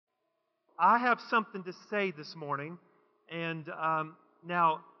I have something to say this morning, and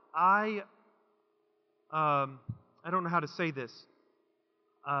now I don't know how to say this.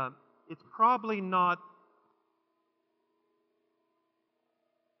 It's probably not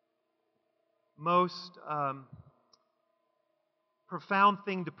most profound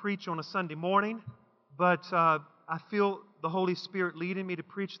thing to preach on a Sunday morning, but I feel the Holy Spirit leading me to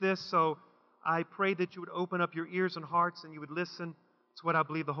preach this, so I pray that you would open up your ears and hearts and you would listen to what I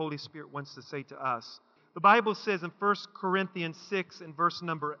believe the Holy Spirit wants to say to us. The Bible says in 1 Corinthians 6 and verse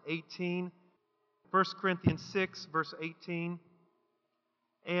number 18, 1 Corinthians 6 verse 18,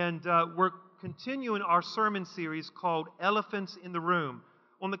 and we're continuing our sermon series called Elephants in the Room.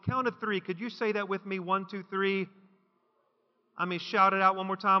 On the count of three, could you say that with me? 1, 2, 3. Shout it out one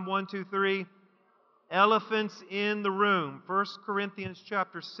more time. 1, 2, 3. Elephants in the room. 1 Corinthians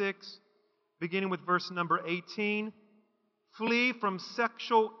chapter 6, beginning with verse number 18. Flee from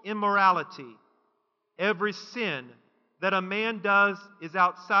sexual immorality. Every sin that a man does is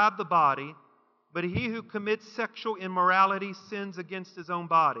outside the body, but he who commits sexual immorality sins against his own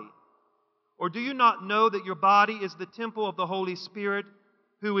body. Or do you not know that your body is the temple of the Holy Spirit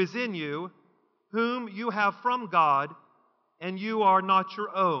who is in you, whom you have from God, and you are not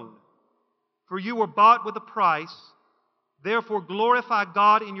your own? For you were bought with a price. Therefore glorify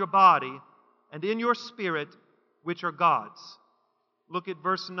God in your body and in your spirit, which are God's. Look at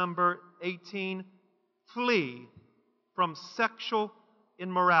verse number 18. Flee from sexual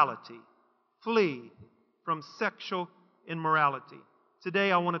immorality. Flee from sexual immorality.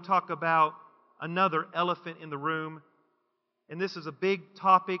 Today I want to talk about another elephant in the room. And this is a big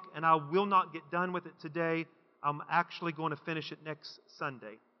topic, and I will not get done with it today. I'm actually going to finish it next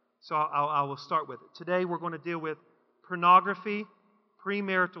Sunday. So I will start with it. Today we're going to deal with pornography,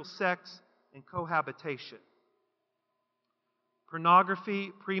 premarital sex, and cohabitation.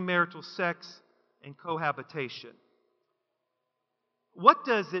 Pornography, premarital sex, and cohabitation. What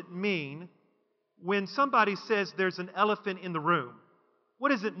does it mean when somebody says there's an elephant in the room? What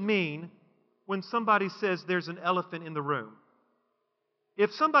does it mean when somebody says there's an elephant in the room?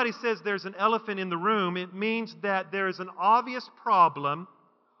 If somebody says there's an elephant in the room, it means that there is an obvious problem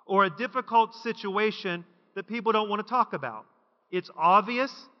or a difficult situation that people don't want to talk about. It's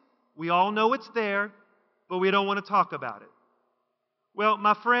obvious, we all know it's there, but we don't want to talk about it. Well,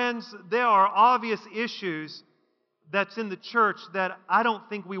 my friends, there are obvious issues that's in the church that I don't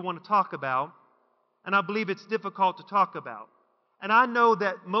think we want to talk about, and I believe it's difficult to talk about. And I know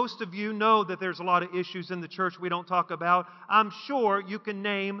that most of you know that there's a lot of issues in the church we don't talk about. I'm sure you can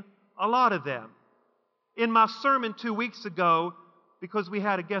name a lot of them. In my sermon 2 weeks ago, because we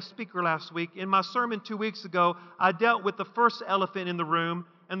had a guest speaker last week, in my sermon 2 weeks ago, I dealt with the first elephant in the room,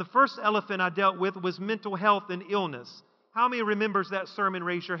 and the first elephant I dealt with was mental health and illness. How many remembers that sermon?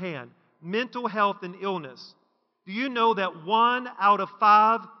 Raise your hand. Mental health and illness. Do you know that 1 out of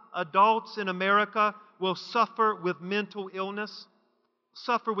 5 adults in America will suffer with mental illness?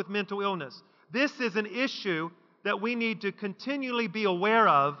 Suffer with mental illness. This is an issue that we need to continually be aware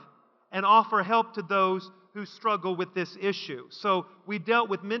of and offer help to those who struggle with this issue. So we dealt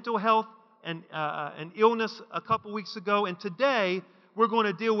with mental health and illness a couple weeks ago, and today we're going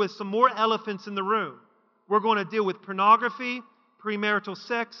to deal with some more elephants in the room. We're going to deal with pornography, premarital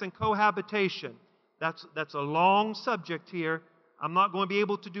sex, and cohabitation. That's a long subject here. I'm not going to be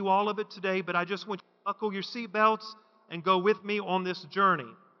able to do all of it today, but I just want you to buckle your seatbelts and go with me on this journey.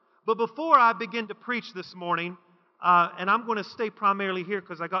 But before I begin to preach this morning, and I'm going to stay primarily here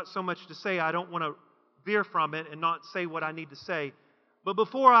because I got so much to say, I don't want to veer from it and not say what I need to say. But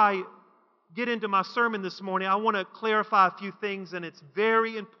before I get into my sermon this morning, I want to clarify a few things, and it's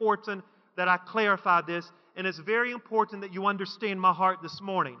very important that I clarify this, and it's very important that you understand my heart this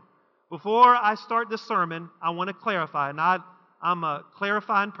morning. Before I start the sermon, I want to clarify, and I'm a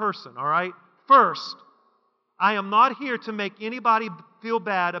clarifying person, all right? First, I am not here to make anybody feel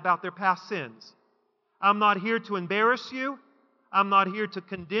bad about their past sins. I'm not here to embarrass you. I'm not here to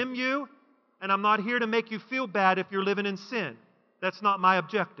condemn you. And I'm not here to make you feel bad if you're living in sin. That's not my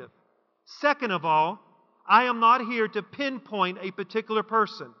objective. Second of all, I am not here to pinpoint a particular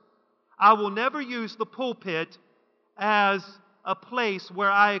person. I will never use the pulpit as a place where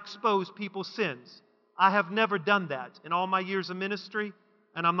I expose people's sins. I have never done that in all my years of ministry,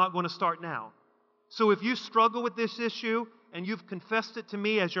 and I'm not going to start now. So if you struggle with this issue and you've confessed it to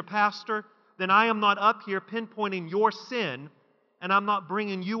me as your pastor, then I am not up here pinpointing your sin, and I'm not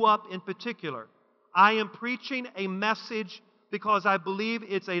bringing you up in particular. I am preaching a message because I believe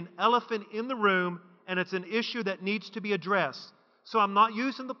it's an elephant in the room and it's an issue that needs to be addressed. So I'm not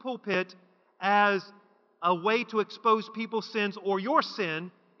using the pulpit as a way to expose people's sins or your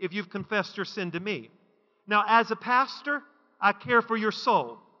sin if you've confessed your sin to me. Now, as a pastor, I care for your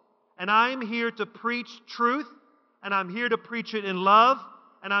soul. And I'm here to preach truth, and I'm here to preach it in love,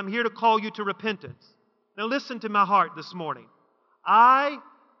 and I'm here to call you to repentance. Now listen to my heart this morning. I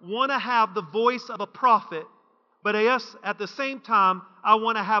want to have the voice of a prophet, but yes, at the same time, I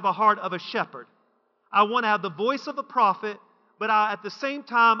want to have a heart of a shepherd. I want to have the voice of a prophet, but at the same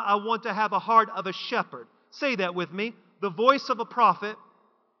time, I want to have a heart of a shepherd. Say that with me. The voice of a prophet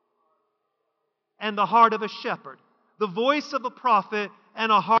and the heart of a shepherd. The voice of a prophet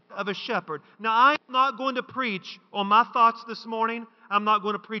and a heart of a shepherd. Now, I'm not going to preach on my thoughts this morning. I'm not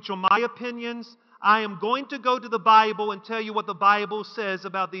going to preach on my opinions. I am going to go to the Bible and tell you what the Bible says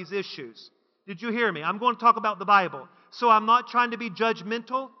about these issues. Did you hear me? I'm going to talk about the Bible. So I'm not trying to be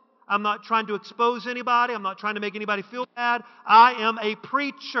judgmental. I'm not trying to expose anybody. I'm not trying to make anybody feel bad. I am a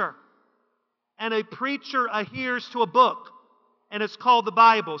preacher. And a preacher adheres to a book. And it's called the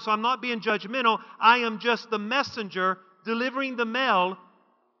Bible. So I'm not being judgmental. I am just the messenger delivering the mail.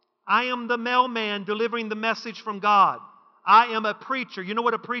 I am the mailman delivering the message from God. I am a preacher. You know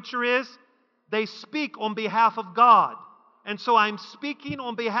what a preacher is? They speak on behalf of God. And so I'm speaking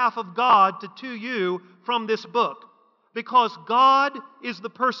on behalf of God to you from this book. Because God is the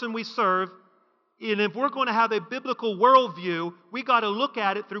person we serve. And if we're going to have a biblical worldview, we got to look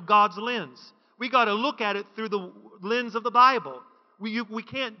at it through God's lens. We got to look at it through the lens of the Bible. We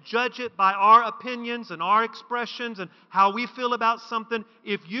can't judge it by our opinions and our expressions and how we feel about something.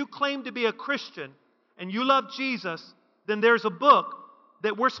 If you claim to be a Christian and you love Jesus, then there's a book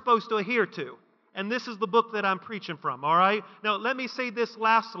that we're supposed to adhere to. And this is the book that I'm preaching from, all right? Now, let me say this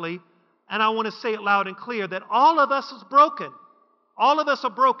lastly, and I want to say it loud and clear, that all of us is broken. All of us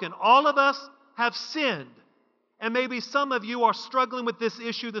are broken. All of us have sinned. And maybe some of you are struggling with this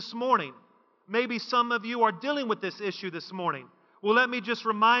issue this morning. Maybe some of you are dealing with this issue this morning. Well, let me just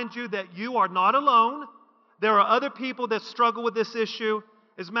remind you that you are not alone. There are other people that struggle with this issue.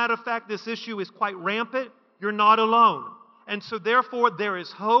 As a matter of fact, this issue is quite rampant. You're not alone. And so therefore, there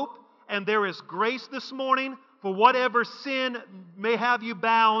is hope and there is grace this morning for whatever sin may have you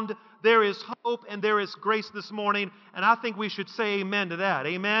bound. There is hope and there is grace this morning. And I think we should say amen to that.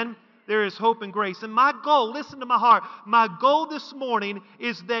 Amen? There is hope and grace. And my goal, listen to my heart, my goal this morning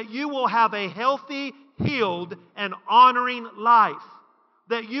is that you will have a healthy, healed, and honoring life.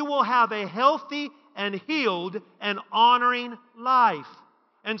 That you will have a healthy and healed and honoring life.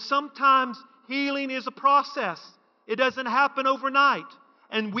 And sometimes healing is a process. It doesn't happen overnight.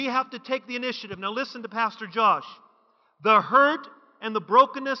 And we have to take the initiative. Now listen to Pastor Josh. The hurt and the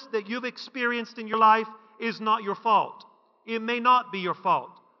brokenness that you've experienced in your life is not your fault. It may not be your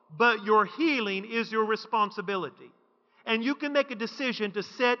fault. But your healing is your responsibility. And you can make a decision to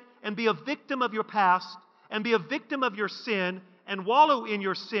sit and be a victim of your past and be a victim of your sin and wallow in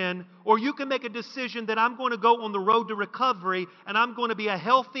your sin, or you can make a decision that I'm going to go on the road to recovery and I'm going to be a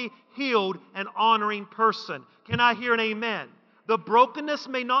healthy, healed, and honoring person. Can I hear an amen? The brokenness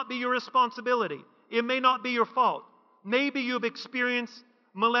may not be your responsibility. It may not be your fault. Maybe you've experienced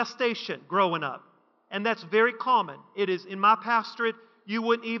molestation growing up, and that's very common. It is in my pastorate. You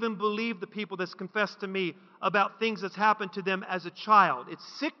wouldn't even believe the people that's confessed to me about things that's happened to them as a child. It's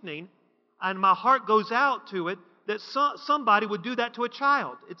sickening, and my heart goes out to it that somebody would do that to a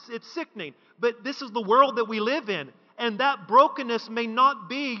child. It's sickening. But this is the world that we live in, and that brokenness may not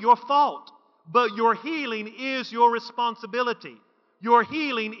be your fault, but your healing is your responsibility. Your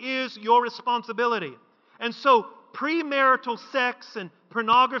healing is your responsibility. And so premarital sex and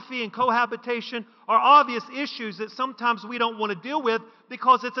pornography and cohabitation are obvious issues that sometimes we don't want to deal with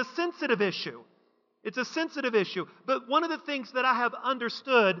because it's a sensitive issue. It's a sensitive issue. But one of the things that I have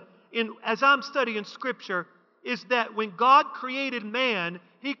understood as I'm studying Scripture is that when God created man,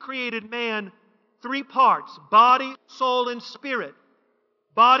 He created man three parts: body, soul, and spirit.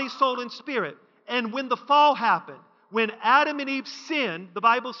 Body, soul, and spirit. And when the fall happened, when Adam and Eve sinned, the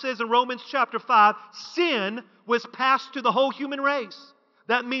Bible says in Romans chapter 5, sin was passed to the whole human race.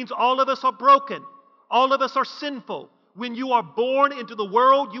 That means all of us are broken. All of us are sinful. When you are born into the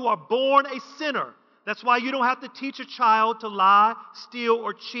world, you are born a sinner. That's why you don't have to teach a child to lie, steal,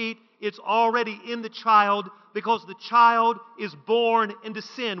 or cheat. It's already in the child because the child is born into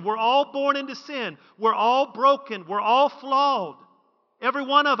sin. We're all born into sin. We're all broken. We're all flawed. Every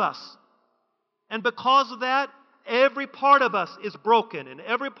one of us. And because of that, every part of us is broken and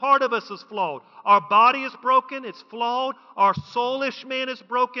every part of us is flawed. Our body is broken, it's flawed. Our soulish man is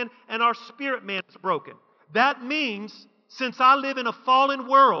broken and our spirit man is broken. That means since I live in a fallen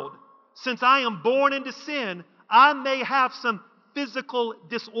world, since I am born into sin, I may have some physical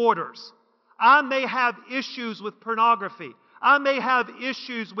disorders. I may have issues with pornography. I may have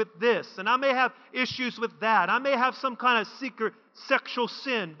issues with this, and I may have issues with that. I may have some kind of secret sexual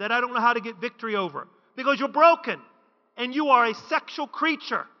sin that I don't know how to get victory over. Because you're broken, and you are a sexual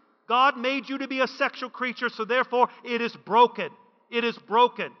creature. God made you to be a sexual creature, so therefore it is broken. It is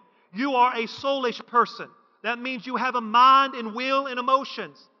broken. You are a soulish person. That means you have a mind and will and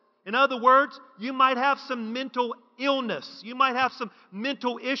emotions. In other words, you might have some mental illness. You might have some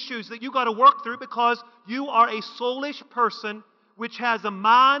mental issues that you got to work through because you are a soulish person which has a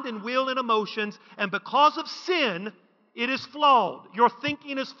mind and will and emotions, and because of sin, it is flawed. Your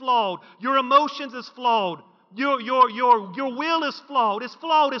thinking is flawed. Your emotions is flawed. Your will is flawed. It's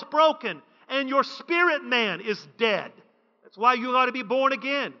flawed. It's broken. And your spirit man is dead. That's why you got to be born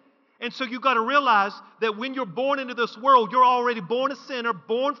again. And so you got to realize that when you're born into this world, you're already born a sinner,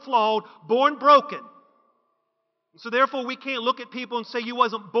 born flawed, born broken. So therefore, we can't look at people and say you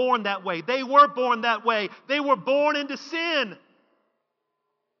wasn't born that way. They were born that way. They were born into sin.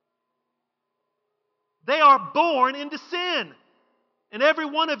 They are born into sin. And every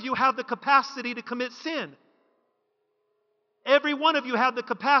one of you have the capacity to commit sin. Every one of you have the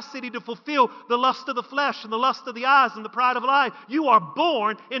capacity to fulfill the lust of the flesh and the lust of the eyes and the pride of life. You are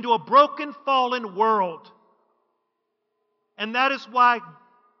born into a broken, fallen world. And that is why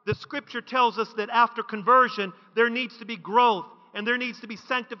the Scripture tells us that after conversion, there needs to be growth and there needs to be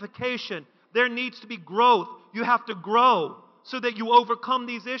sanctification. There needs to be growth. You have to grow so that you overcome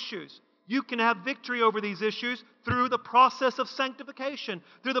these issues. You can have victory over these issues through the process of sanctification,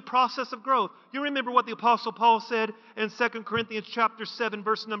 through the process of growth. You remember what the Apostle Paul said in 2 Corinthians chapter 7,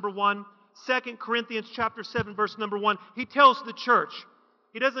 verse number 1? 2 Corinthians chapter 7, verse number 1. He tells the church.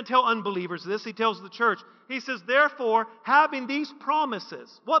 He doesn't tell unbelievers this. He tells the church. He says, therefore, having these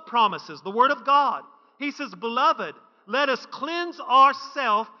promises. What promises? The Word of God. He says, beloved, let us cleanse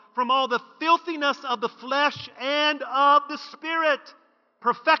ourselves from all the filthiness of the flesh and of the spirit,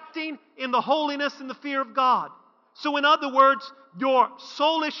 perfecting in the holiness and the fear of God. So in other words, your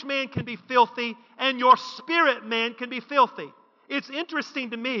soulish man can be filthy and your spirit man can be filthy. It's interesting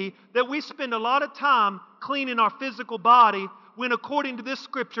to me that we spend a lot of time cleaning our physical body when according to this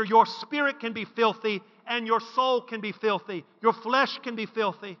scripture, your spirit can be filthy and your soul can be filthy. Your flesh can be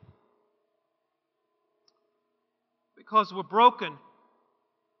filthy. Because we're broken.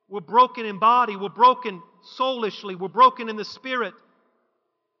 We're broken in body. We're broken soulishly. We're broken in the spirit.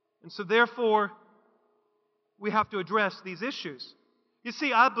 And so therefore, we have to address these issues. You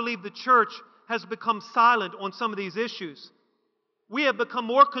see, I believe the church has become silent on some of these issues. We have become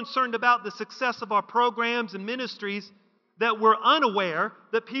more concerned about the success of our programs and ministries that we're unaware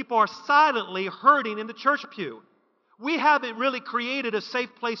that people are silently hurting in the church pew. We haven't really created a safe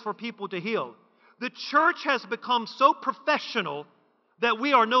place for people to heal. The church has become so professional that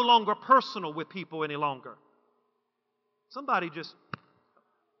we are no longer personal with people any longer. Somebody just...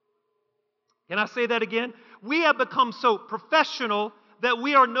 Can I say that again? We have become so professional that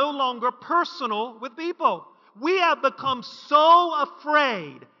we are no longer personal with people. We have become so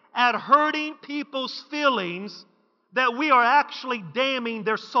afraid at hurting people's feelings that we are actually damning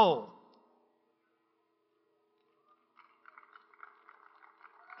their soul.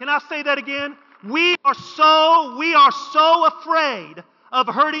 Can I say that again? We are so afraid of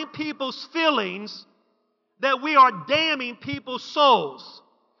hurting people's feelings that we are damning people's souls.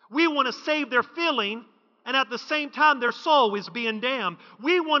 We want to save their feeling, and at the same time, their soul is being damned.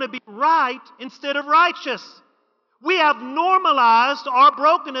 We want to be right instead of righteous. We have normalized our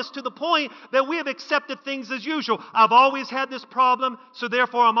brokenness to the point that we have accepted things as usual. I've always had this problem, so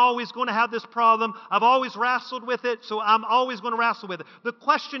therefore I'm always going to have this problem. I've always wrestled with it, so I'm always going to wrestle with it. The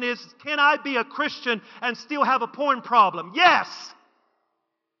question is, can I be a Christian and still have a porn problem? Yes!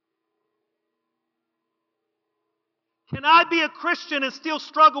 Can I be a Christian and still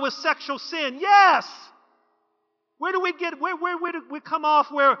struggle with sexual sin? Yes! Where do we come off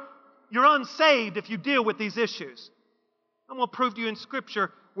where you're unsaved if you deal with these issues? I'm going to prove to you in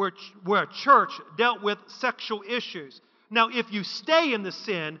Scripture where a church dealt with sexual issues. Now, if you stay in the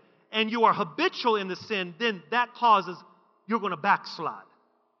sin and you are habitual in the sin, then that causes you're going to backslide.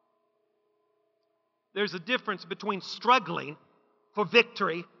 There's a difference between struggling for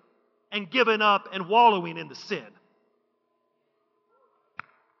victory and giving up and wallowing in the sin.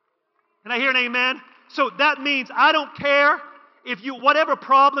 Can I hear an amen? So that means I don't care if whatever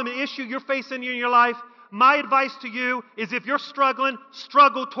problem and issue you're facing in your life, my advice to you is if you're struggling,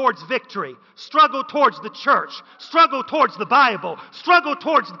 struggle towards victory. Struggle towards the church. Struggle towards the Bible. Struggle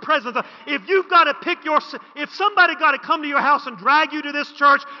towards the presence of... If somebody got to come to your house and drag you to this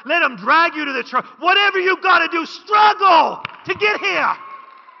church, let them drag you to the church. Whatever you got to do, struggle to get here.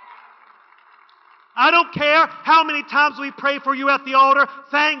 I don't care how many times we pray for you at the altar.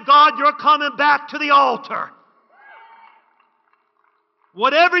 Thank God you're coming back to the altar.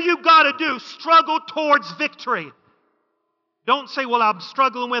 Whatever you've got to do, struggle towards victory. Don't say, well, I'm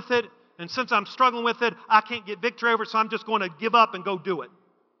struggling with it, and since I'm struggling with it, I can't get victory over it, so I'm just going to give up and go do it.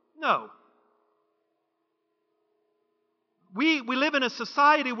 No. We live in a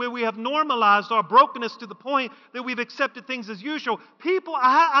society where we have normalized our brokenness to the point that we've accepted things as usual.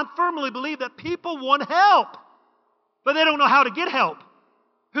 I firmly believe that people want help, but they don't know how to get help.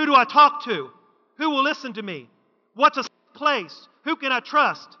 Who do I talk to? Who will listen to me? What's a place? Who can I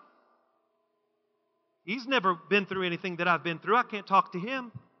trust? He's never been through anything that I've been through. I can't talk to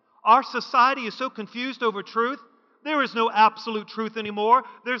him. Our society is so confused over truth. There is no absolute truth anymore.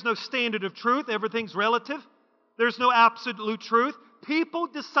 There's no standard of truth. Everything's relative. There's no absolute truth. People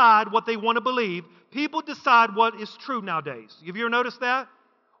decide what they want to believe. People decide what is true nowadays. Have you ever noticed that?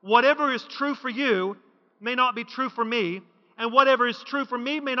 Whatever is true for you may not be true for me, and whatever is true for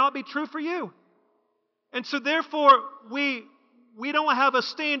me may not be true for you. And so therefore, we don't have a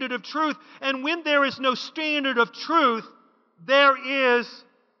standard of truth. And when there is no standard of truth, there is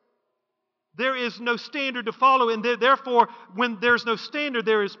no standard to follow. And therefore, when there's no standard,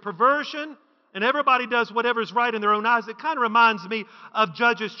 there is perversion. And everybody does whatever is right in their own eyes. It kind of reminds me of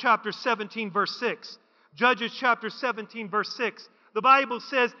Judges chapter 17, verse 6. Judges chapter 17, verse 6. The Bible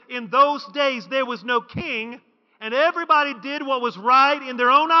says, in those days there was no king, and everybody did what was right in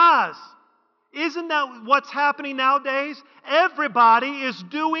their own eyes. Isn't that what's happening nowadays? Everybody is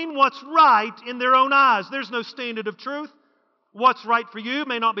doing what's right in their own eyes. There's no standard of truth. What's right for you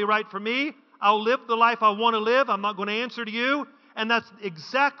may not be right for me. I'll live the life I want to live. I'm not going to answer to you. And that's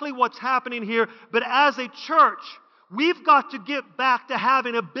exactly what's happening here. But as a church, we've got to get back to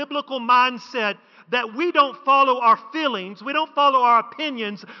having a biblical mindset that we don't follow our feelings, we don't follow our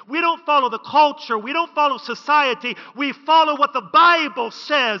opinions, we don't follow the culture, we don't follow society. We follow what the Bible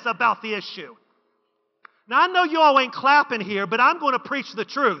says about the issue. Now, I know you all ain't clapping here, but I'm going to preach the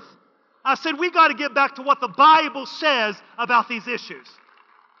truth. I said we got to get back to what the Bible says about these issues.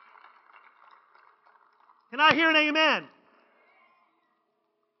 Can I hear an amen?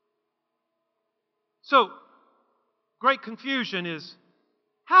 So, great confusion is,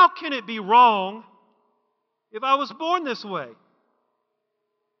 how can it be wrong if I was born this way?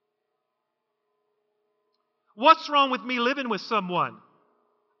 What's wrong with me living with someone?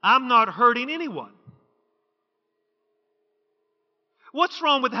 I'm not hurting anyone. What's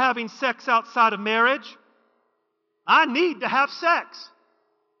wrong with having sex outside of marriage? I need to have sex.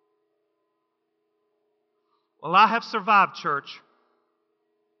 Well, I have survived, church.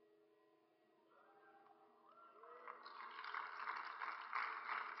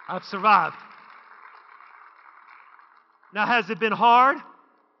 I've survived. Now, has it been hard?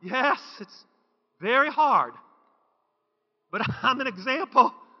 Yes, it's very hard. But I'm an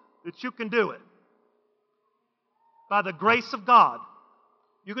example that you can do it. By the grace of God,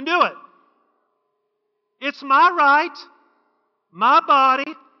 you can do it. It's my right, my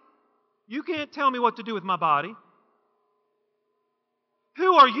body. You can't tell me what to do with my body.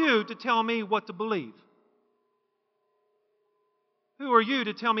 Who are you to tell me what to believe? Who are you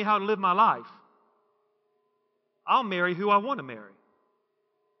to tell me how to live my life? I'll marry who I want to marry.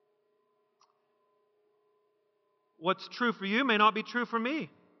 What's true for you may not be true for me.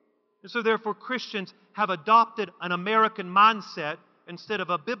 And so therefore Christians have adopted an American mindset instead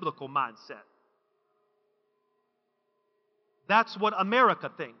of a biblical mindset. That's what America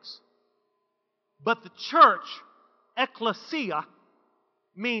thinks. But the church, ecclesia,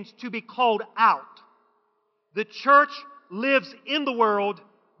 means to be called out. The church lives in the world,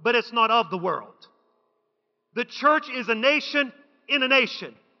 but it's not of the world. The church is a nation in a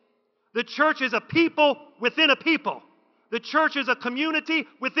nation. The church is a people within a people. The church is a community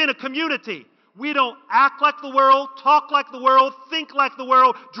within a community. We don't act like the world, talk like the world, think like the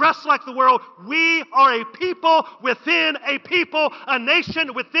world, dress like the world. We are a people within a people, a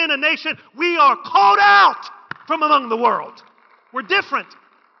nation within a nation. We are called out from among the world. We're different.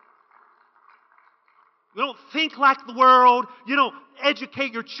 You don't think like the world. You don't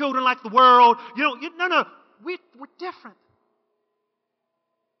educate your children like the world. No. We're different.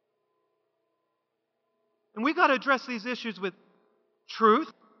 And we've got to address these issues with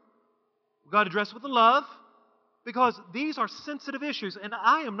truth. We've got to address it with love, because these are sensitive issues. And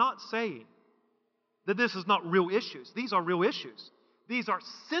I am not saying that this is not real issues. These are real issues. These are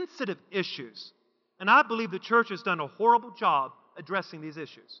sensitive issues. And I believe the church has done a horrible job addressing these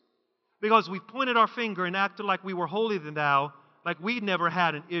issues, because we've pointed our finger and acted like we were holier than thou, like we'd never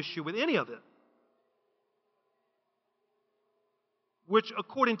had an issue with any of it. Which,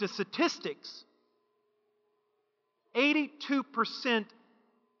 according to statistics, 82%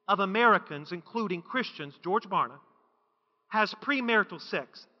 of Americans, including Christians, George Barna, has premarital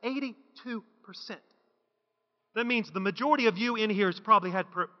sex. 82%. That means the majority of you in here has probably had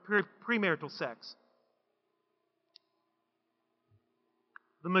premarital sex.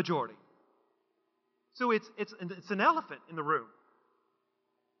 The majority. So it's an elephant in the room.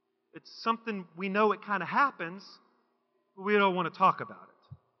 It's something we know it kind of happens, but we don't want to talk about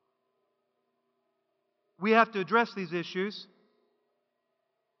it. We have to address these issues.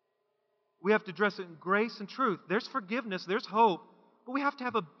 We have to address it in grace and truth. There's forgiveness, there's hope, but we have to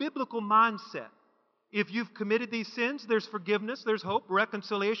have a biblical mindset. If you've committed these sins, there's forgiveness, there's hope,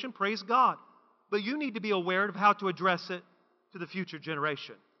 reconciliation, praise God. But you need to be aware of how to address it to the future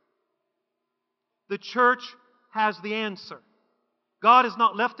generation. The church has the answer. God has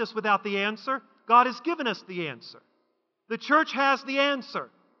not left us without the answer. God has given us the answer. The church has the answer.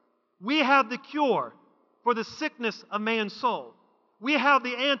 We have the cure for the sickness of man's soul. We have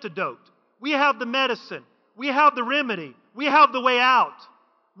the antidote. We have the medicine. We have the remedy. We have the way out.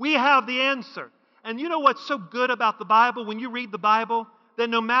 We have the answer. And you know what's so good about the Bible? When you read the Bible, that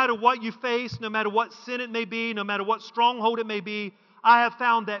no matter what you face, no matter what sin it may be, no matter what stronghold it may be, I have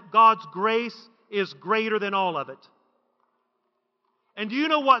found that God's grace is greater than all of it. And do you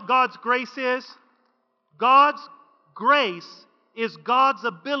know what God's grace is? God's grace is God's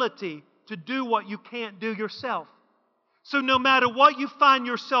ability to do what you can't do yourself. So no matter what you find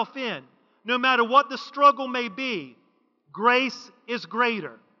yourself in, no matter what the struggle may be, grace is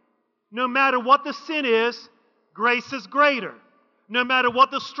greater. No matter what the sin is, grace is greater. No matter what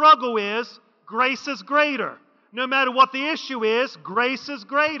the struggle is, grace is greater. No matter what the issue is, grace is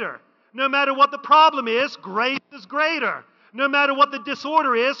greater. No matter what the problem is, grace is greater. No matter what the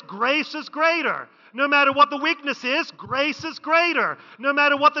disorder is, grace is greater. No matter what the weakness is, grace is greater. No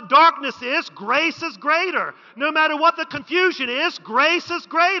matter what the darkness is, grace is greater. No matter what the confusion is, grace is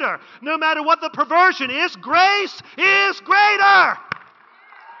greater. No matter what the perversion is, grace is greater.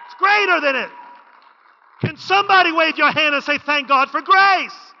 It's greater than it. Can somebody wave your hand and say, thank God for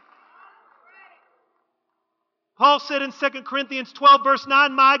grace? Paul said in 2 Corinthians 12, verse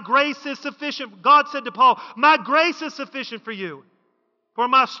 9, my grace is sufficient. God said to Paul, my grace is sufficient for you, for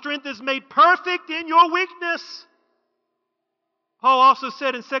my strength is made perfect in your weakness. Paul also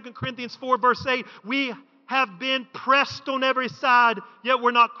said in 2 Corinthians 4, verse 8, we have been pressed on every side, yet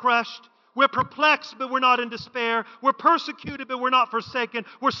we're not crushed. We're perplexed, but we're not in despair. We're persecuted, but we're not forsaken.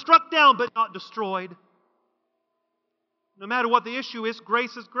 We're struck down, but not destroyed. No matter what the issue is,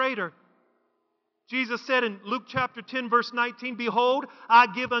 grace is greater. Jesus said in Luke chapter 10, verse 19, behold, I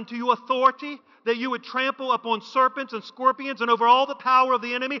give unto you authority that you would trample upon serpents and scorpions and over all the power of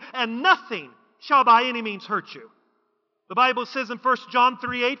the enemy, and nothing shall by any means hurt you. The Bible says in 1 John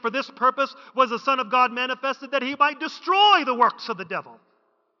 3:8, for this purpose was the Son of God manifested, that he might destroy the works of the devil.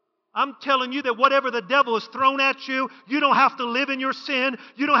 I'm telling you that whatever the devil has thrown at you, you don't have to live in your sin.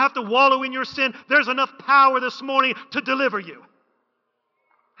 You don't have to wallow in your sin. There's enough power this morning to deliver you.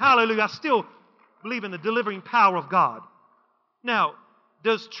 Hallelujah. I still believe in the delivering power of God. Now,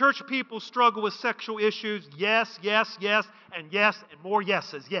 does church people struggle with sexual issues? Yes, yes, yes, and more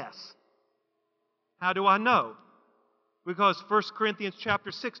yeses, yes. How do I know? Because 1 Corinthians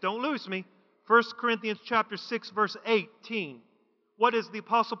chapter 6, don't lose me, 1 Corinthians chapter 6, verse 18. What is the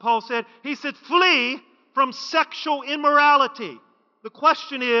Apostle Paul said? He said, flee from sexual immorality. The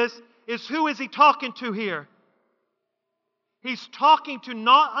question is who is he talking to here? He's talking to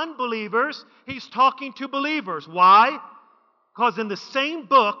not unbelievers, he's talking to believers. Why? Because in the same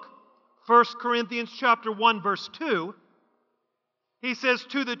book, 1 Corinthians chapter 1, verse 2, he says,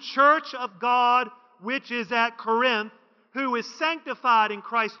 to the church of God which is at Corinth, who is sanctified in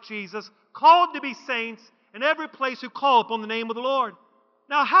Christ Jesus, called to be saints in every place who call upon the name of the Lord.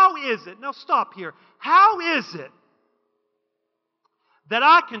 Now, how is it? Now, stop here. How is it that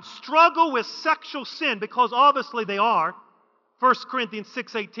I can struggle with sexual sin? Because obviously they are. 1 Corinthians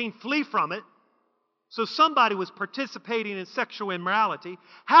 6:18, flee from it. So somebody was participating in sexual immorality.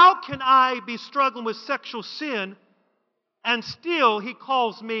 How can I be struggling with sexual sin and still he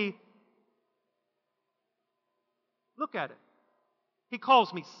calls me, look at it, he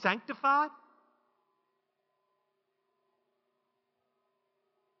calls me sanctified?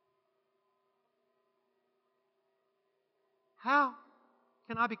 How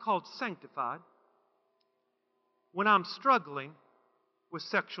can I be called sanctified when I'm struggling with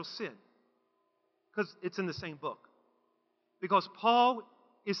sexual sin? Because it's in the same book. Because Paul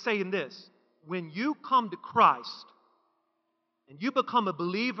is saying this, when you come to Christ and you become a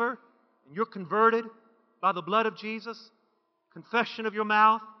believer and you're converted by the blood of Jesus, confession of your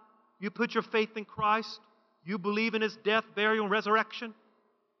mouth, you put your faith in Christ, You believe in His death, burial, and resurrection.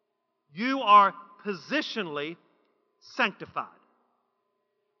 You are positionally sanctified.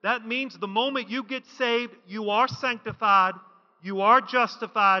 That means the moment you get saved, you are sanctified, you are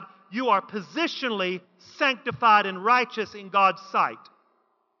justified, you are positionally sanctified and righteous in God's sight.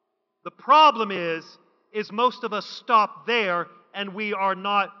 The problem is most of us stop there and we are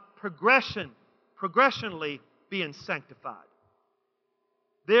not progressionally being sanctified.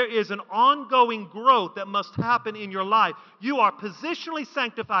 There is an ongoing growth that must happen in your life. You are positionally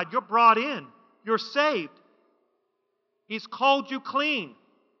sanctified. You're brought in. You're saved. He's called you clean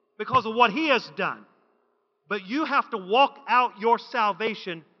because of what He has done. But you have to walk out your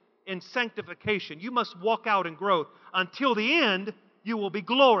salvation in sanctification. You must walk out in growth. Until the end, you will be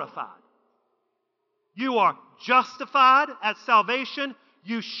glorified. You are justified at salvation.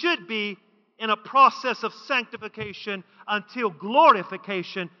 You should be in a process of sanctification until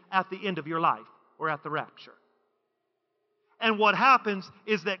glorification at the end of your life or at the rapture. And what happens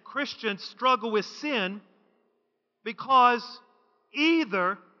is that Christians struggle with sin because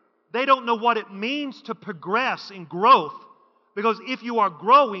either they don't know what it means to progress in growth, because if you are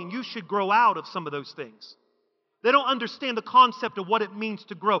growing, you should grow out of some of those things. They don't understand the concept of what it means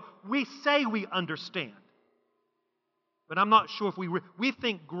to grow. We say we understand, but I'm not sure if we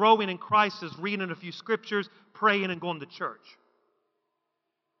think growing in Christ is reading a few scriptures, praying, and going to church.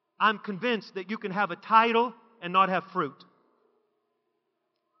 I'm convinced that you can have a title and not have fruit.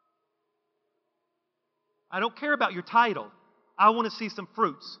 I don't care about your title. I want to see some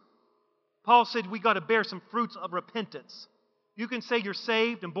fruits. Paul said we got to bear some fruits of repentance. You can say you're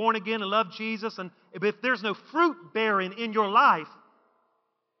saved and born again and love Jesus, and if there's no fruit bearing in your life,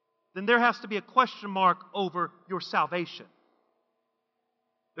 then there has to be a question mark over your salvation.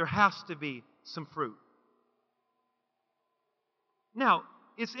 There has to be some fruit. Now,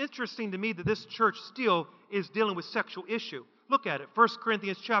 it's interesting to me that this church still is dealing with sexual issue. Look at it, 1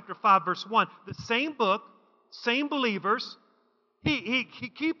 Corinthians chapter 5, verse 1. The same book, same believers. He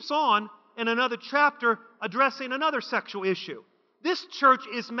keeps on in another chapter addressing another sexual issue. This church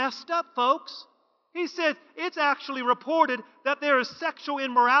is messed up, folks. He says it's actually reported that there is sexual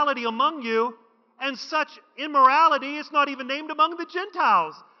immorality among you, and such immorality is not even named among the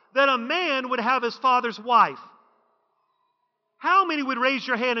Gentiles, that a man would have his father's wife. How many would raise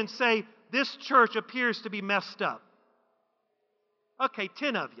your hand and say, this church appears to be messed up? Okay,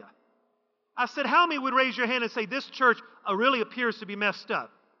 10 of you. I said, how many would raise your hand and say, this church really appears to be messed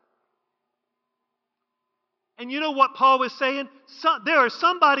up? And you know what Paul was saying? There is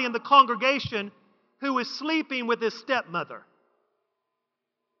somebody in the congregation who is sleeping with his stepmother.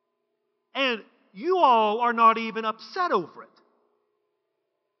 And you all are not even upset over it.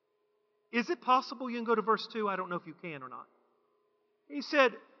 Is it possible you can go to verse 2? I don't know if you can or not. He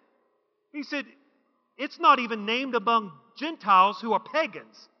said, it's not even named among Gentiles who are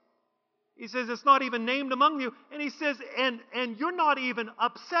pagans. He says, it's not even named among you. And he says, and you're not even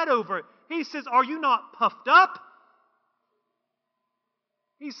upset over it. He says, are you not puffed up?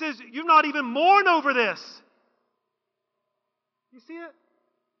 He says, you're not even mourn over this. You see it?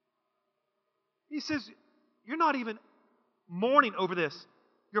 He says, you're not even mourning over this.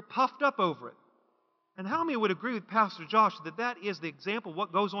 You're puffed up over it. And how many would agree with Pastor Josh that that is the example of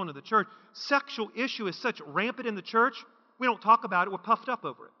what goes on in the church? Sexual issue is such rampant in the church, we don't talk about it, we're puffed up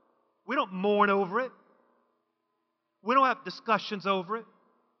over it. We don't mourn over it. We don't have discussions over it.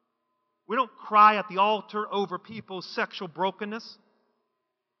 We don't cry at the altar over people's sexual brokenness.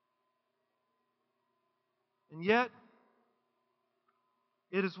 And yet,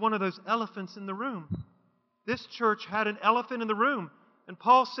 it is one of those elephants in the room. This church had an elephant in the room. And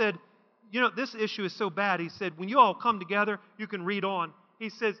Paul said, this issue is so bad. He said, when you all come together, you can read on. He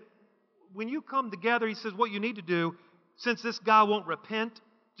says, when you come together, he says, what you need to do, since this guy won't repent,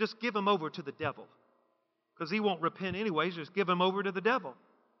 just give him over to the devil. Because he won't repent anyways, just give him over to the devil.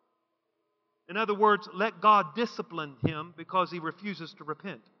 In other words, let God discipline him because he refuses to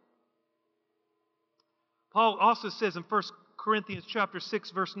repent. Paul also says in 1 Corinthians chapter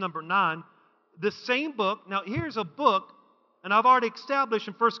 6, verse number 9, the same book, now here's a book, and I've already established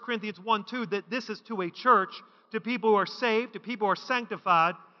in 1 Corinthians 1, 2 that this is to a church, to people who are saved, to people who are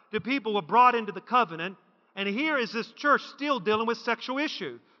sanctified, to people who are brought into the covenant. And here is this church still dealing with sexual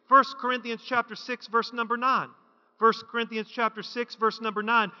issue. 1 Corinthians chapter 6, verse number 9. 1 Corinthians chapter 6, verse number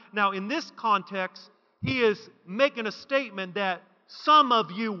 9. Now, in this context, he is making a statement that some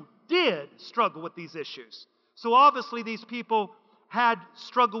of you did struggle with these issues. So obviously these people had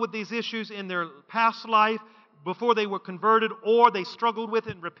struggled with these issues in their past life before they were converted, or they struggled with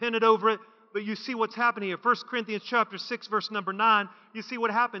it and repented over it. but you see what's happening here. 1 Corinthians chapter 6, verse number 9, you see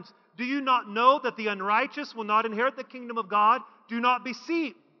what happens. Do you not know that the unrighteous will not inherit the kingdom of God? Do not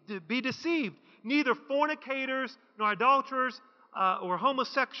be deceived. Neither fornicators, nor idolaters, or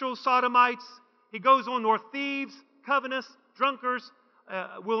homosexuals, sodomites, he goes on, nor thieves, covetous, drunkards,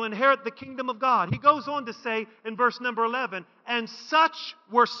 will inherit the kingdom of God. He goes on to say in verse number 11, and such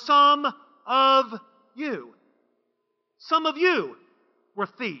were some of you. Some of you were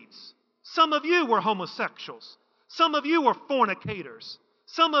thieves. Some of you were homosexuals. Some of you were fornicators.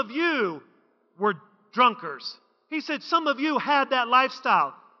 Some of you were drunkards. He said some of you had that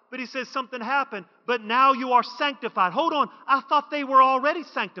lifestyle. But he says something happened, but now you are sanctified. Hold on, I thought they were already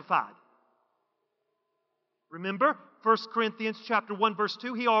sanctified. Remember, 1 Corinthians chapter 1, verse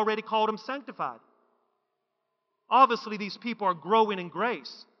 2, he already called them sanctified. Obviously, these people are growing in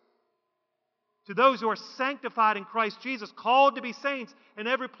grace. To those who are sanctified in Christ Jesus, called to be saints in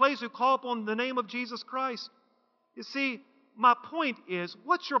every place who call upon the name of Jesus Christ. You see, my point is,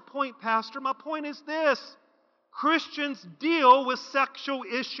 what's your point, Pastor? My point is this. Christians deal with sexual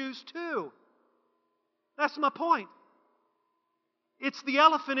issues too. That's my point. It's the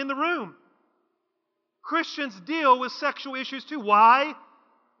elephant in the room. Christians deal with sexual issues too. Why?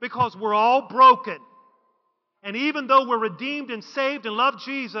 Because we're all broken. And even though we're redeemed and saved and love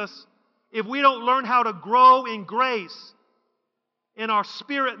Jesus, if we don't learn how to grow in grace in our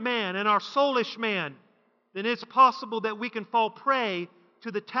spirit man, in our soulish man, then it's possible that we can fall prey to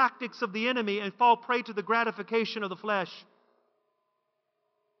the tactics of the enemy and fall prey to the gratification of the flesh.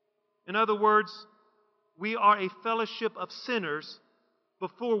 In other words, we are a fellowship of sinners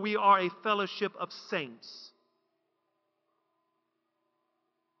before we are a fellowship of saints.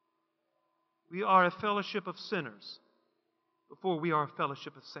 We are a fellowship of sinners before we are a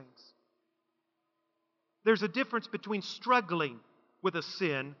fellowship of saints. There's a difference between struggling with a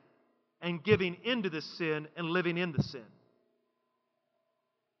sin and giving into the sin and living in the sin.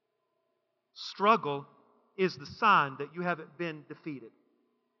 Struggle is the sign that you haven't been defeated.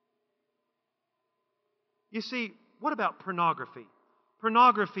 You see, what about pornography?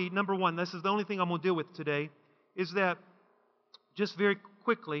 Pornography, number one, this is the only thing I'm going to deal with today, is that just very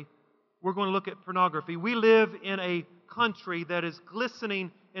quickly, we're going to look at pornography. We live in a country that is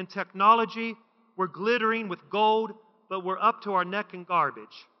glistening in technology. We're glittering with gold, but we're up to our neck in garbage.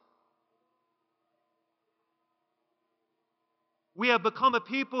 We have become a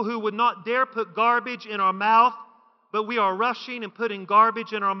people who would not dare put garbage in our mouth, but we are rushing and putting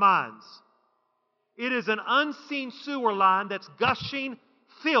garbage in our minds. It is an unseen sewer line that's gushing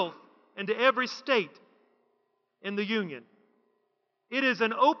filth into every state in the Union. It is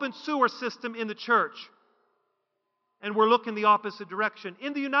an open sewer system in the church. And we're looking the opposite direction.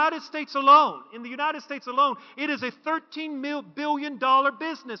 In the United States alone, it is a $13 billion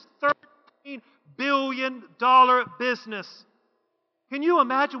business. $13 billion business. Can you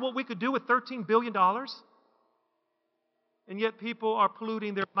imagine what we could do with $13 billion? And yet people are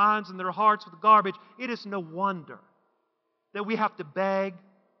polluting their minds and their hearts with garbage. It is no wonder that we have to beg,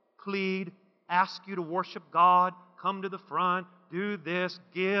 plead, ask you to worship God, come to the front, do this,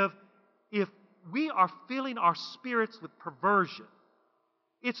 give. If we are filling our spirits with perversion,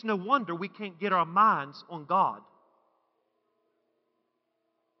 it's no wonder we can't get our minds on God.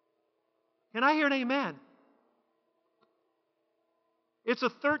 Can I hear an amen? It's a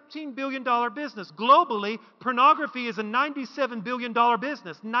 $13 billion business. Globally, pornography is a $97 billion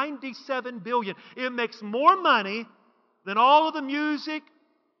business. $97 billion. It makes more money than all of the music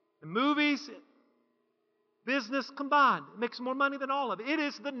and movies business combined. It makes more money than all of it. It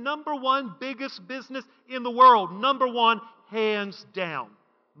is the number one biggest business in the world. Number one, hands down.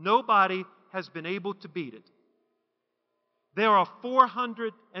 Nobody has been able to beat it. There are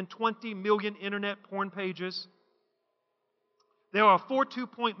 420 million internet porn pages. There are 42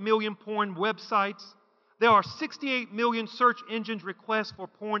 million porn websites. There are 68 million search engines requests for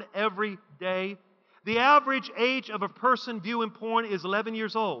porn every day. The average age of a person viewing porn is 11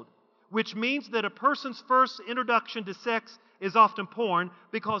 years old, which means that a person's first introduction to sex is often porn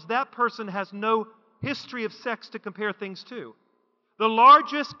because that person has no history of sex to compare things to. The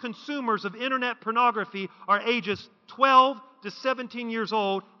largest consumers of internet pornography are ages 12 to 17 years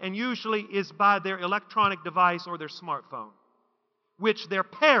old and usually is by their electronic device or their smartphone, which their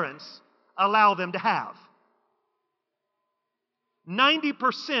parents allow them to have.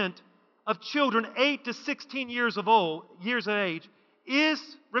 90% of children 8 to 16 years of age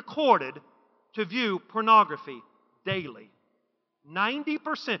is recorded to view pornography daily.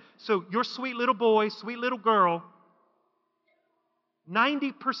 90%. So your sweet little boy, sweet little girl,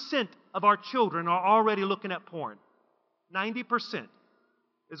 90% of our children are already looking at porn. 90%.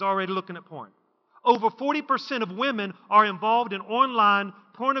 is already looking at porn. Over 40% of women are involved in online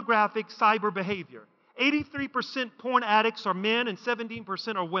pornographic cyber behavior. 83% porn addicts are men and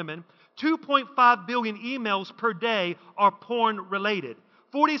 17% are women. 2.5 billion emails per day are porn related.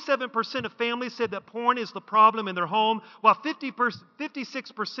 47% of families said that porn is the problem in their home, while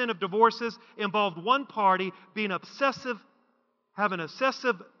 56% of divorces involved one party being have an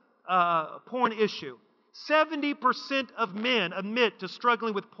obsessive porn issue. 70% of men admit to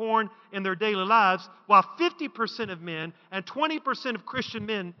struggling with porn in their daily lives, while 50% of men and 20% of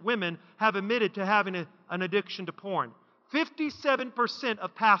Christian women have admitted to having an addiction to porn. 57%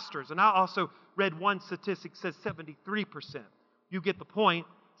 of pastors, and I also read one statistic says 73%. You get the point.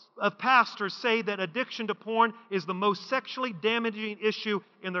 Of pastors say that addiction to porn is the most sexually damaging issue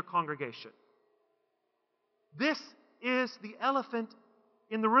in their congregation. This is the elephant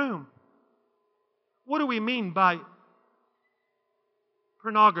in the room. What do we mean by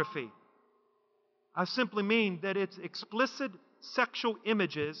pornography? I simply mean that it's explicit sexual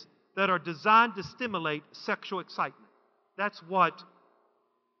images that are designed to stimulate sexual excitement. That's what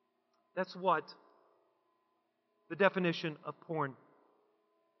the definition of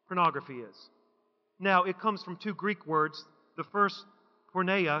pornography is. Now, it comes from two Greek words. The first,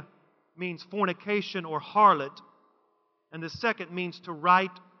 porneia, means fornication or harlot, and the second means to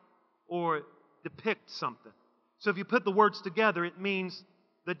write or depict something. So if you put the words together, it means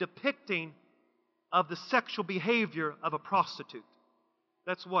the depicting of the sexual behavior of a prostitute.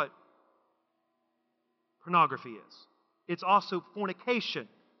 That's what pornography is. It's also fornication.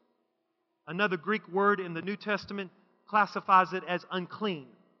 Another Greek word in the New Testament classifies it as unclean.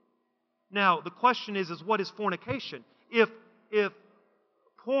 Now, the question is what is fornication? If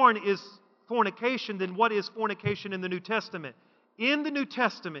porn is fornication, then what is fornication in the New Testament? In the New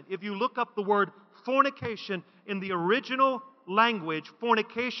Testament, if you look up the word fornication in the original language,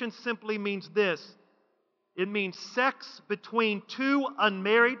 fornication simply means this. It means sex between two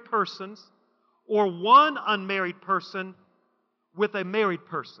unmarried persons or one unmarried person with a married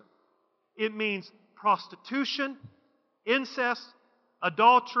person. It means prostitution, incest,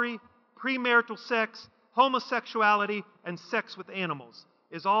 adultery, premarital sex, homosexuality, and sex with animals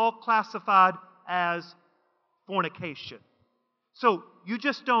is all classified as fornication. So you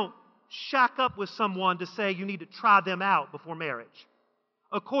just don't shack up with someone to say you need to try them out before marriage.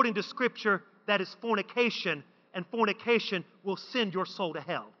 According to Scripture, that is fornication, and fornication will send your soul to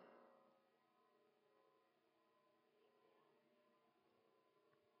hell.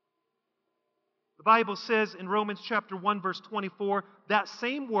 The Bible says in Romans chapter 1, verse 24, that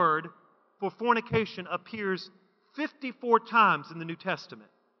same word for fornication appears 54 times in the New Testament.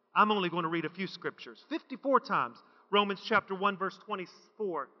 I'm only going to read a few scriptures. 54 times. Romans chapter 1, verse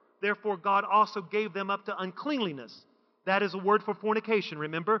 24. Therefore, God also gave them up to uncleanliness. That is a word for fornication,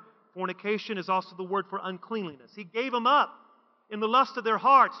 remember? Fornication is also the word for uncleanliness. He gave them up in the lust of their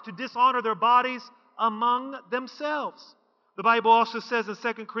hearts to dishonor their bodies among themselves. The Bible also says in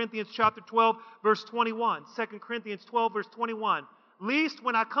 2 Corinthians chapter 12, verse 21, 2 Corinthians 12, verse 21, "Lest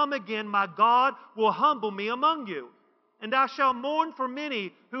when I come again, my God will humble me among you, and I shall mourn for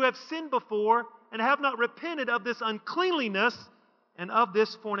many who have sinned before and have not repented of this uncleanliness and of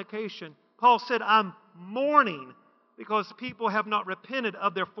this fornication." Paul said, I'm mourning because people have not repented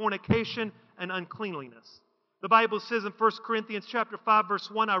of their fornication and uncleanliness. The Bible says in 1 Corinthians chapter 5, verse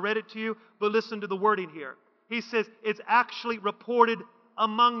 1, I read it to you, but listen to the wording here. He says, it's actually reported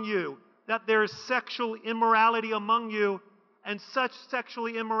among you that there is sexual immorality among you, and such sexual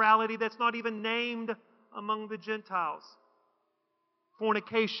immorality that's not even named among the Gentiles.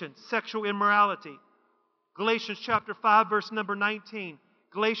 Fornication, sexual immorality. Galatians chapter 5, verse number 19.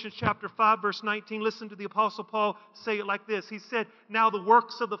 Galatians chapter 5, verse 19. Listen to the Apostle Paul say it like this. He said, now the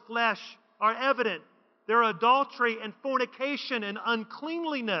works of the flesh are evident. They're adultery and fornication and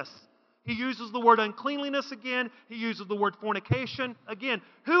uncleanliness. He uses the word uncleanliness again. He uses the word fornication again.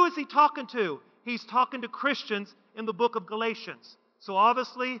 Who is he talking to? He's talking to Christians in the book of Galatians. So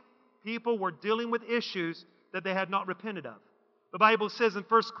obviously, people were dealing with issues that they had not repented of. The Bible says in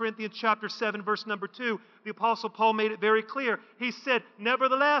 1 Corinthians chapter 7, verse number 2, the Apostle Paul made it very clear. He said,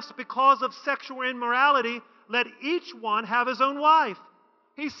 nevertheless, because of sexual immorality, let each one have his own wife.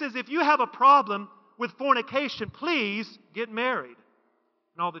 He says, if you have a problem with fornication, please get married.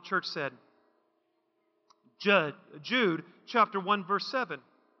 And all the church said, Jude chapter 1, verse 7.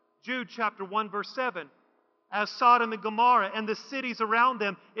 Jude chapter 1, verse 7. As Sodom and Gomorrah and the cities around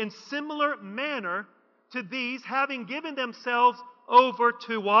them, in similar manner to these, having given themselves over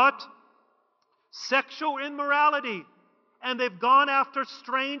to what? Sexual immorality. And they've gone after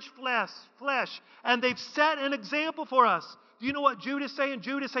strange flesh. And they've set an example for us Do you know what Jude is saying?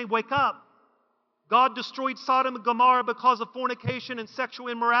 Jude is saying, wake up. God destroyed Sodom and Gomorrah because of fornication and sexual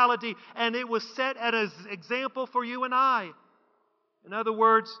immorality, and it was set as an example for you and I. In other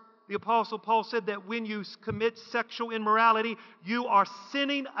words, the Apostle Paul said that when you commit sexual immorality, you are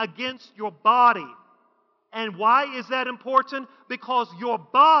sinning against your body. And why is that important? Because your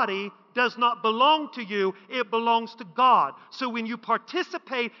body does not belong to you, it belongs to God. So when you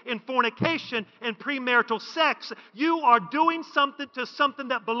participate in fornication and premarital sex, you are doing something to something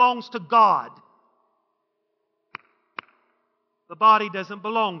that belongs to God. The body doesn't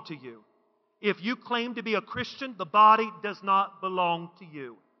belong to you. If you claim to be a Christian, the body does not belong to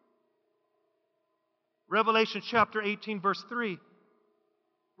you. Revelation chapter 18, verse 3.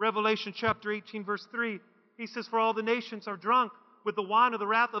 Revelation chapter 18, verse 3. He says, for all the nations are drunk with the wine of the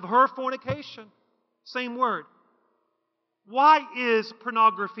wrath of her fornication. Same word. Why is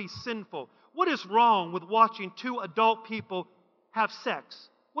pornography sinful? What is wrong with watching two adult people have sex?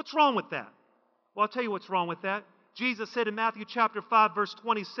 What's wrong with that? Well, I'll tell you what's wrong with that. Jesus said in Matthew chapter 5, verse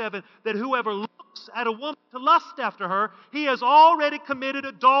 27, that whoever looks at a woman to lust after her, he has already committed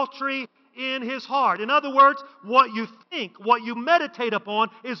adultery in his heart. In other words, what you think, what you meditate upon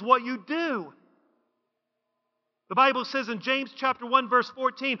is what you do. The Bible says in James chapter 1, verse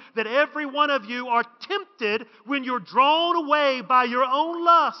 14, that every one of you are tempted when you're drawn away by your own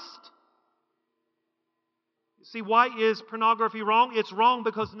lust. You see, why is pornography wrong? It's wrong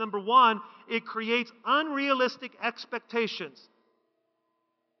because, number one, it creates unrealistic expectations.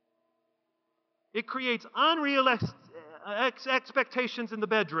 It creates unrealistic expectations in the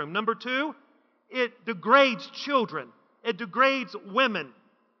bedroom. Number two, it degrades children. It degrades women.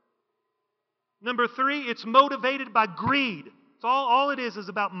 Number three, it's motivated by greed. It's all it is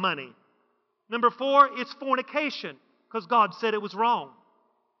about money. Number four, it's fornication, because God said it was wrong.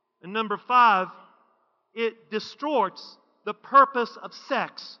 And number five, it distorts the purpose of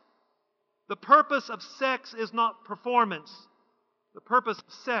sex. The purpose of sex is not performance. The purpose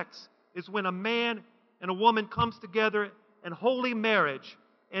of sex is when a man and a woman comes together in holy marriage,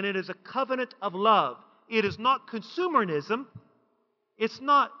 and it is a covenant of love. It is not consumerism. It's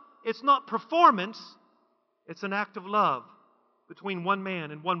not performance. It's an act of love between one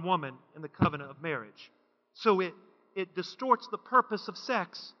man and one woman in the covenant of marriage. So it distorts the purpose of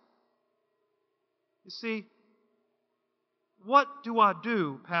sex. You see, what do I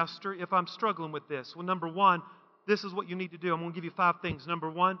do, Pastor, if I'm struggling with this? Well, number one, this is what you need to do. I'm going to give you 5 things. Number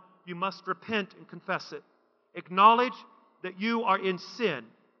one, you must repent and confess it. Acknowledge that you are in sin.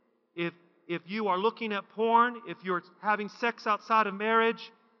 If you are looking at porn, if you're having sex outside of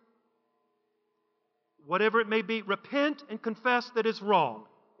marriage, whatever it may be, repent and confess that it's wrong.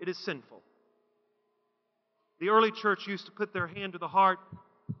 It is sinful. The early church used to put their hand to the heart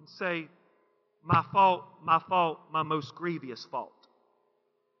and say, my fault, my most grievous fault.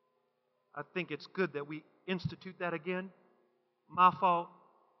 I think it's good that we institute that again. My fault,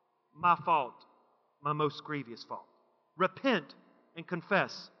 my most grievous fault. Repent and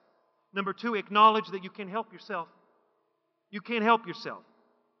confess. Number two, acknowledge that you can't help yourself. You can't help yourself.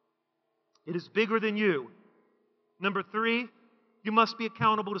 It is bigger than you. Number three, you must be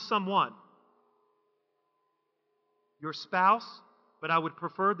accountable to someone. Your spouse, but I would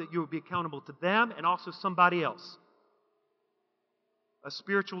prefer that you would be accountable to them and also somebody else. A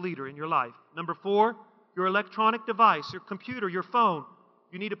spiritual leader in your life. Number four, your electronic device, your computer, your phone.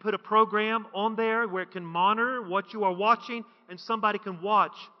 You need to put a program on there where it can monitor what you are watching and somebody can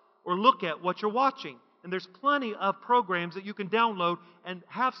watch or look at what you're watching. And there's plenty of programs that you can download and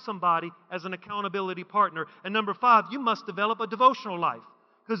have somebody as an accountability partner. And number five, you must develop a devotional life.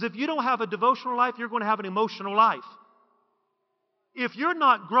 Because if you don't have a devotional life, you're going to have an emotional life. If you're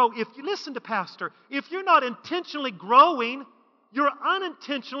not growing, if you listen to Pastor, if you're not intentionally growing, you're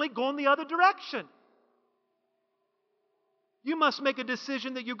unintentionally going the other direction. You must make a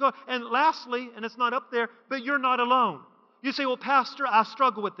decision that you go. And lastly, and it's not up there, but you're not alone. You say, well, Pastor, I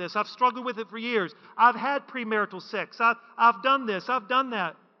struggle with this. I've struggled with it for years. I've had premarital sex. I've done this. I've done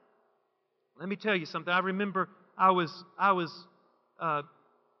that. Let me tell you something. I remember I was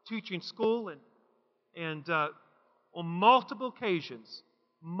teaching school and on multiple occasions,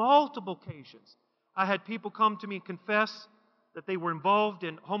 I had people come to me and confess that they were involved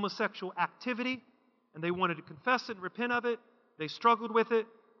in homosexual activity and they wanted to confess it and repent of it. They struggled with it.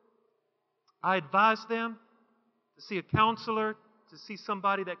 I advised them to see a counselor, to see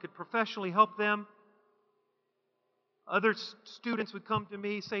somebody that could professionally help them. Other students would come to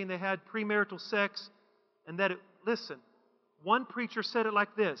me saying they had premarital sex and that listen, one preacher said it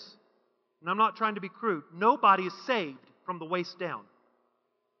like this, and I'm not trying to be crude, nobody is saved from the waist down.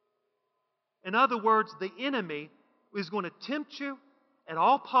 In other words, the enemy is going to tempt you at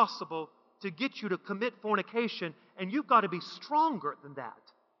all possible to get you to commit fornication, and you've got to be stronger than that.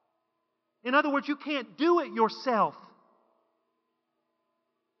 In other words, you can't do it yourself.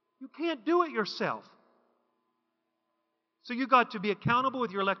 You can't do it yourself. So you've got to be accountable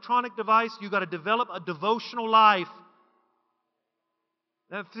with your electronic device. You've got to develop a devotional life.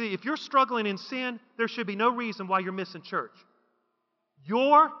 Now, see, if you're struggling in sin, there should be no reason why you're missing church.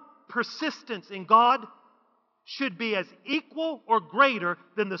 Your persistence in God should be as equal or greater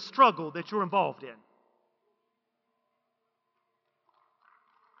than the struggle that you're involved in.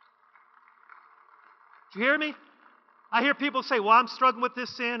 Do you hear me? I hear people say, well, I'm struggling with this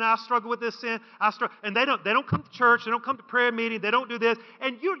sin, I struggle with this sin, and they don't come to church, they don't come to prayer meeting, they don't do this,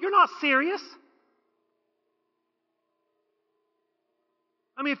 and you're not serious.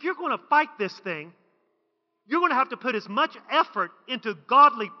 I mean, if you're going to fight this thing, you're going to have to put as much effort into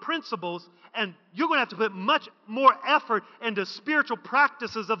godly principles, and you're going to have to put much more effort into spiritual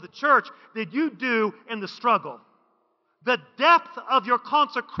practices of the church than you do in the struggle. The depth of your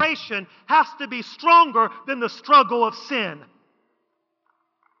consecration has to be stronger than the struggle of sin.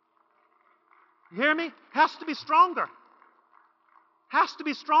 You hear me? Has to be stronger. Has to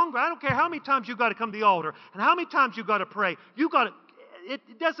be stronger. I don't care how many times you've got to come to the altar and how many times you've got to pray.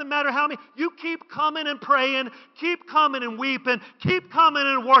 It doesn't matter how many. You keep coming and praying, keep coming and weeping, keep coming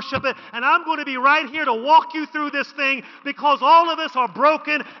and worshiping, and I'm going to be right here to walk you through this thing, because all of us are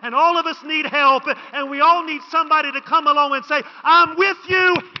broken and all of us need help, and we all need somebody to come along and say, I'm with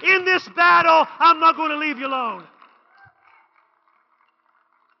you in this battle. I'm not going to leave you alone.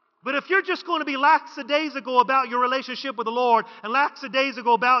 But if you're just going to be lackadaisical about your relationship with the Lord and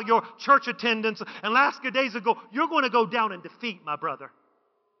lackadaisical about your church attendance and lackadaisical, you're going to go down in defeat, my brother.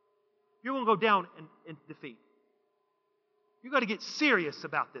 You're going to go down in defeat. You've got to get serious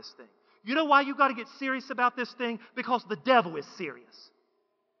about this thing. You know why you've got to get serious about this thing? Because the devil is serious.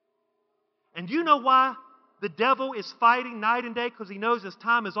 And you know why the devil is fighting night and day? Because he knows his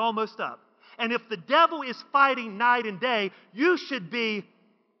time is almost up. And if the devil is fighting night and day, you should be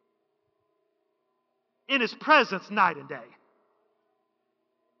in his presence night and day.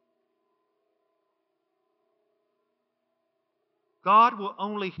 God will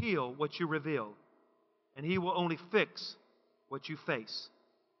only heal what you reveal, and He will only fix what you face.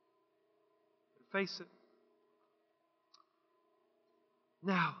 Face it.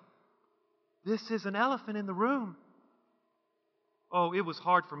 Now, this is an elephant in the room. Oh, it was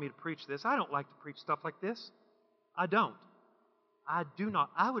hard for me to preach this. I don't like to preach stuff like this. I don't. I do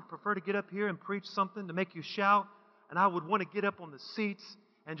not. I would prefer to get up here and preach something to make you shout, and I would want to get up on the seats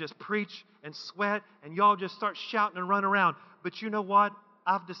and just preach and sweat, and y'all just start shouting and run around. But you know what?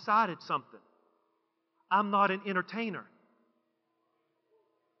 I've decided something. I'm not an entertainer.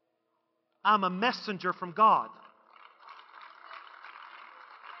 I'm a messenger from God.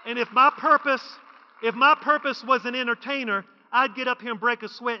 And if my purpose was an entertainer, I'd get up here and break a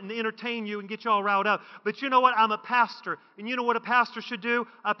sweat and entertain you and get you all riled up. But you know what? I'm a pastor. And you know what a pastor should do?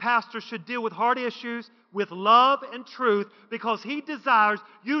 A pastor should deal with hard issues with love and truth, because he desires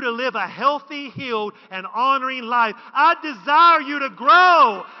you to live a healthy, healed, and honoring life. I desire you to grow.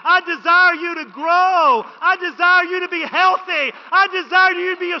 I desire you to grow. I desire you to be healthy. I desire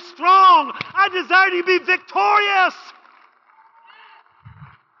you to be strong. I desire you to be victorious.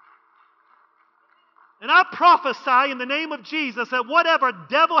 And I prophesy in the name of Jesus that whatever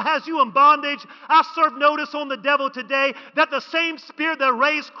devil has you in bondage, I serve notice on the devil today that the same Spirit that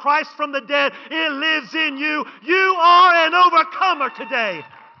raised Christ from the dead, it lives in you. You are an overcomer today.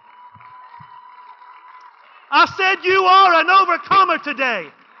 I said you are an overcomer today.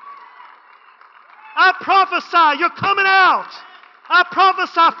 I prophesy you're coming out. I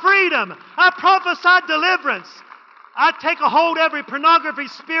prophesy freedom. I prophesy deliverance. I take a hold of every pornography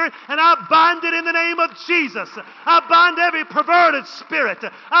spirit and I bind it in the name of Jesus. I bind every perverted spirit.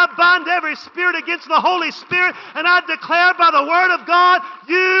 I bind every spirit against the Holy Spirit, and I declare by the word of God,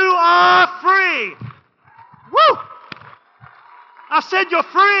 you are free. Woo! I said you're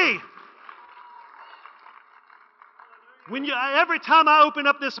free. Every time I open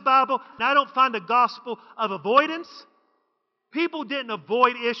up this Bible, and I don't find a gospel of avoidance. People didn't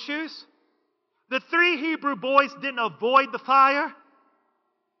avoid issues. The 3 Hebrew boys didn't avoid the fire.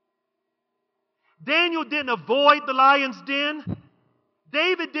 Daniel didn't avoid the lion's den.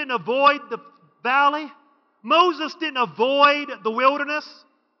 David didn't avoid the valley. Moses didn't avoid the wilderness.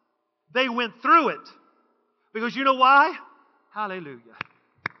 They went through it. Because you know why? Hallelujah.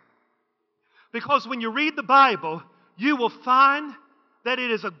 Because when you read the Bible, you will find that it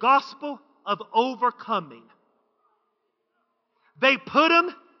is a gospel of overcoming. They put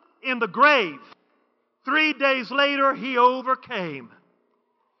him in the grave 3 days later, he overcame.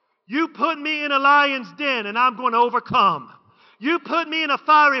 You put me in a lion's den and I'm going to overcome. You put me in a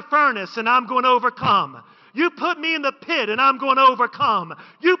fiery furnace and I'm going to overcome. You put me in the pit and I'm going to overcome.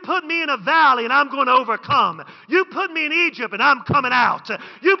 You put me in a valley and I'm going to overcome. You put me in Egypt and I'm coming out.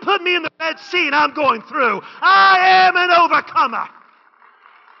 You put me in the Red Sea and I'm going through. I am an overcomer.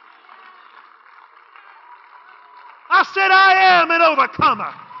 I said I am an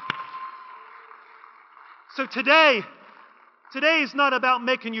overcomer. So today is not about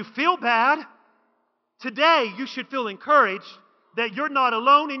making you feel bad. Today you should feel encouraged that you're not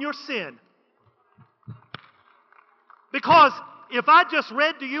alone in your sin. Because if I just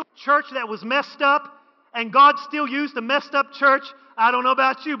read to you a church that was messed up and God still used a messed up church, I don't know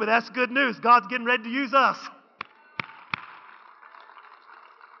about you, but that's good news. God's getting ready to use us.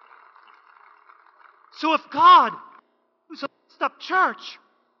 So if God, who's a messed up church,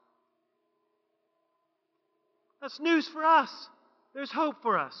 that's news for us. There's hope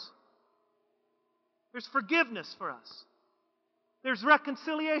for us. There's forgiveness for us. There's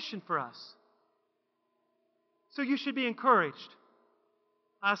reconciliation for us. So you should be encouraged.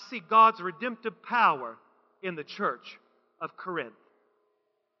 I see God's redemptive power in the church of Corinth.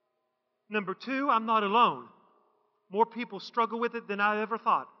 Number 2, I'm not alone. More people struggle with it than I ever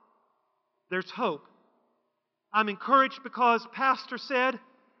thought. There's hope. I'm encouraged because Pastor said,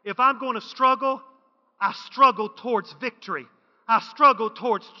 if I'm going to struggle, I struggle towards victory. I struggle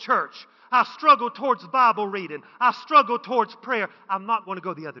towards church. I struggle towards Bible reading. I struggle towards prayer. I'm not going to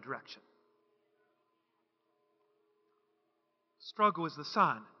go the other direction. Struggle is the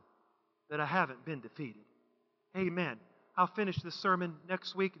sign that I haven't been defeated. Amen. I'll finish this sermon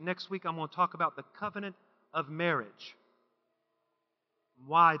next week. Next week I'm going to talk about the covenant of marriage.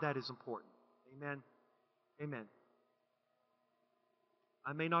 Why that is important. Amen. Amen.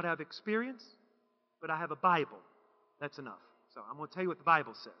 I may not have experience, but I have a Bible. That's enough. So I'm going to tell you what the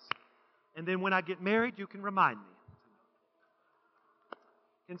Bible says. And then when I get married, you can remind me.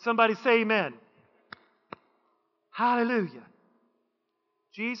 Can somebody say amen? Hallelujah.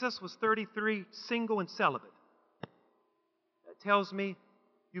 Jesus was 33, single and celibate. That tells me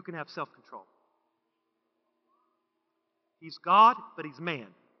you can have self-control. He's God, but He's man.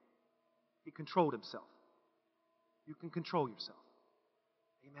 He controlled Himself. You can control yourself.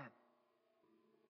 Amen.